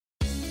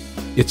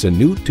It's a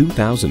new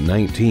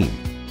 2019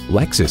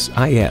 Lexus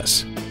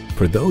IS.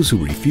 For those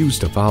who refuse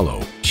to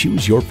follow,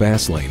 choose your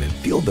fast lane and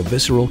feel the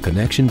visceral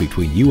connection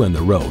between you and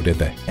the road at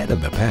the head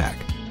of the pack.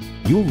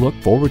 You'll look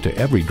forward to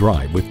every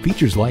drive with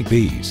features like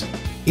these: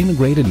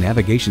 integrated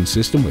navigation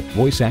system with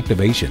voice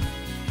activation,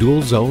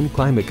 dual zone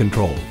climate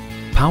control,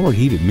 power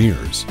heated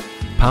mirrors,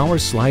 power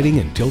sliding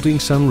and tilting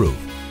sunroof,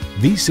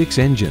 V6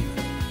 engine,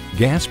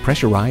 gas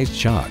pressurized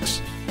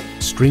shocks,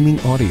 streaming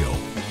audio,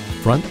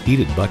 front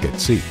heated bucket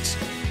seats,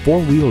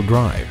 four-wheel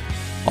drive,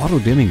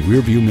 auto-dimming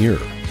rearview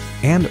mirror,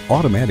 and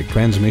automatic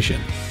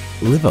transmission.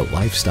 Live a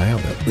lifestyle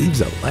that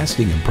leaves a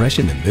lasting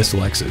impression in this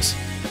Lexus.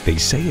 They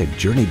say a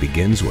journey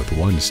begins with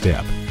one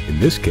step. In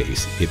this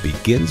case, it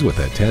begins with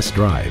a test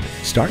drive.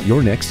 Start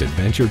your next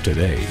adventure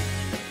today.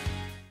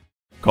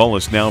 Call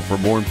us now for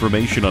more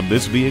information on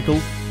this vehicle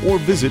or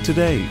visit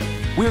today.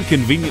 We're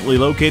conveniently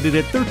located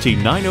at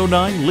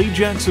 13909 Lee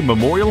Jackson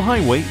Memorial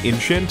Highway in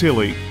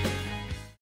Chantilly.